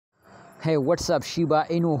Hey, what's up, Shiba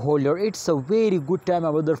Inu holder? It's a very good time,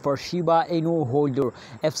 my brother, for Shiba Inu holder.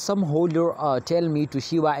 If some holder tell me to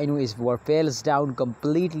Shiba Inu is what fails down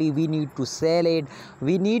completely, we need to sell it.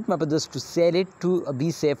 We need, my brothers, to sell it to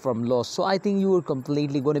be safe from loss. So I think you are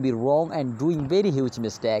completely going to be wrong and doing very huge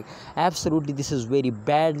mistake. Absolutely, this is very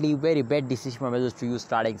bad decision, my brothers, to you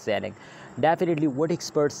starting selling. Definitely, what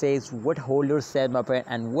expert says, what holder said, my friend,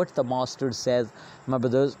 and what the master says, my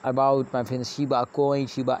brothers, about my friends Shiba coin,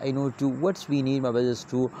 Shiba Inu, to what we need, my brothers,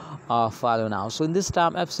 to follow now. So in this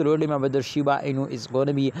time, absolutely, my brother, Shiba Inu is going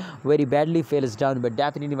to be very badly fails down, but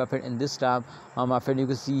definitely, my friend, in this time, my friend, you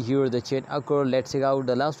can see here the chain occur. Let's check out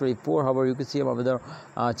the last 24 hour. You can see, my brother,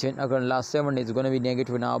 chain occur in last 7 days is going to be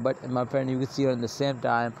negative now, but my friend, you can see here in the same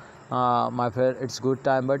time, my friend, it's good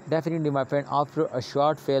time, but definitely, my friend, after a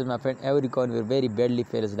short fail, my friend, every coin will very badly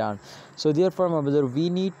fails down. So therefore, my brother, we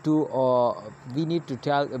need to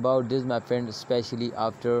talk about this, my friend, especially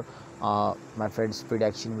after my friend's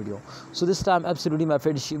prediction video. So this time, absolutely, my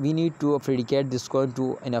friend, we need to predicate this coin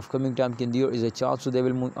to in upcoming time. Can there is a chance so they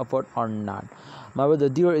will move upward or not? My brother,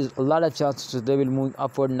 there is a lot of chances so they will move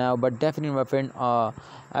upward now, but definitely, my friend,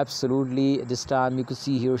 absolutely, this time you can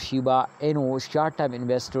see here Shiba Inu short time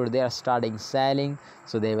investor, they are starting selling,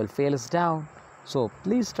 so they will fail us down. So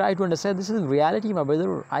please try to understand, this is reality, my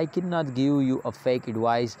brother. I cannot give you a fake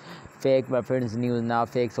advice, fake, my friends, news now,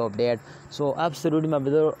 fakes of that. So absolutely, my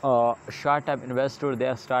brother, short time investor, they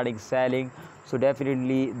are starting selling, so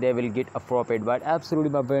definitely they will get a profit. But absolutely,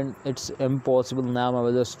 my friend, it's impossible now, my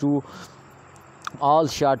brothers, to all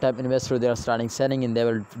short-term investors, they are starting selling and they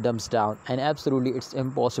will dumps down, and absolutely it's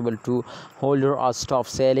impossible to hold or stop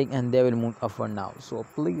selling and they will move upward now. So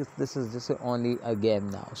please, this is just only a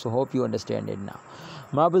game now, so hope you understand it now,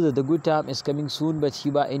 my brother. The good time is coming soon, but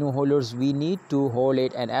Shiba Inu holders, we need to hold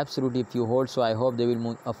it, and absolutely if you hold, so I hope they will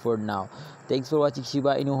move upward now. Thanks for watching,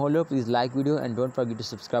 Shiba Inu holder. Please like video and don't forget to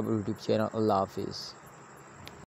subscribe our YouTube channel. Allah Hafiz.